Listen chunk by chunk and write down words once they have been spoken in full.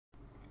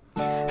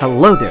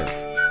Hello there!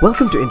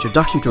 Welcome to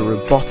Introduction to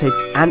Robotics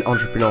and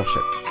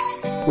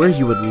Entrepreneurship, where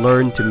you would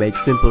learn to make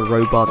simple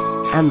robots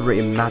and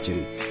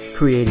reimagine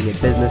creating a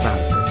business out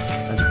of it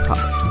as a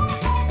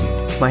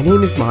product. My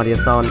name is Mahadi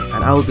Hasan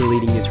and I will be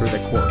leading you through the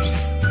course.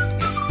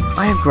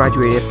 I have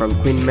graduated from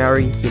Queen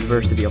Mary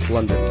University of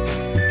London,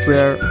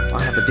 where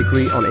I have a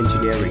degree on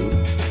engineering,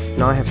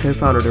 and I have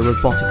co-founded a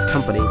robotics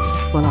company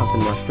while I was in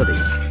my studies.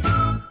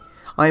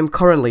 I am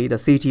currently the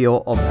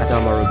CTO of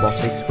Adama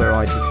Robotics, where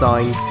I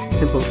design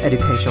simple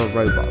educational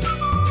robots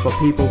for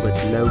people with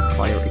no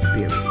prior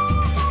experience.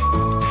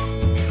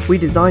 We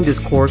designed this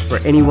course for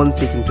anyone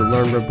seeking to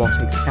learn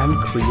robotics and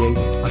create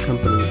a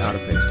company out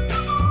of it.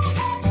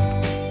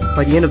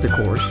 By the end of the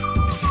course,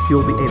 you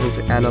will be able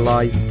to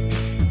analyze,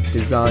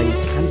 design,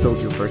 and build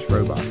your first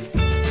robot,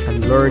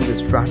 and learn the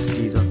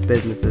strategies of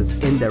businesses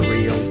in the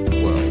real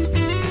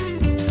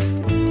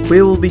world.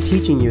 We will be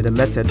teaching you the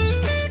methods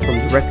from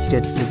the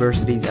reputed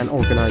universities and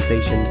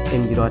organizations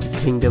in the United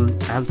Kingdom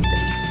and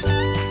States,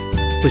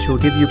 which will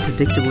give you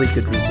predictably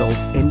good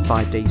results in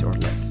 5 days or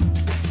less.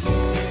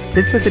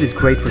 This method is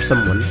great for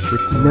someone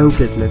with no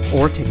business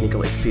or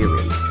technical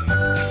experience.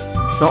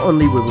 Not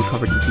only will we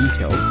cover the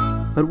details,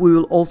 but we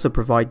will also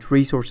provide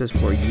resources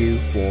for you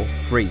for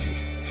free.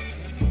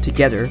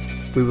 Together,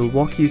 we will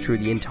walk you through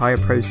the entire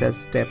process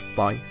step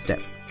by step.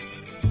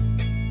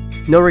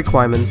 No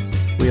requirements,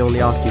 we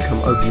only ask you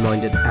come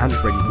open-minded and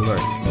ready to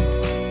learn.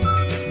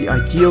 The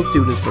ideal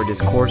students for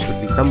this course would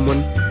be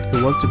someone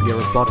who wants to be a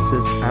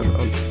roboticist and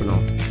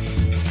entrepreneur.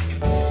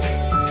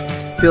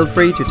 Feel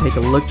free to take a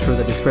look through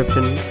the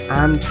description,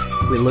 and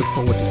we look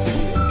forward to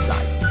seeing you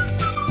inside.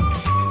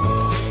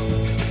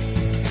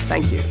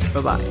 Thank you.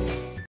 Bye-bye.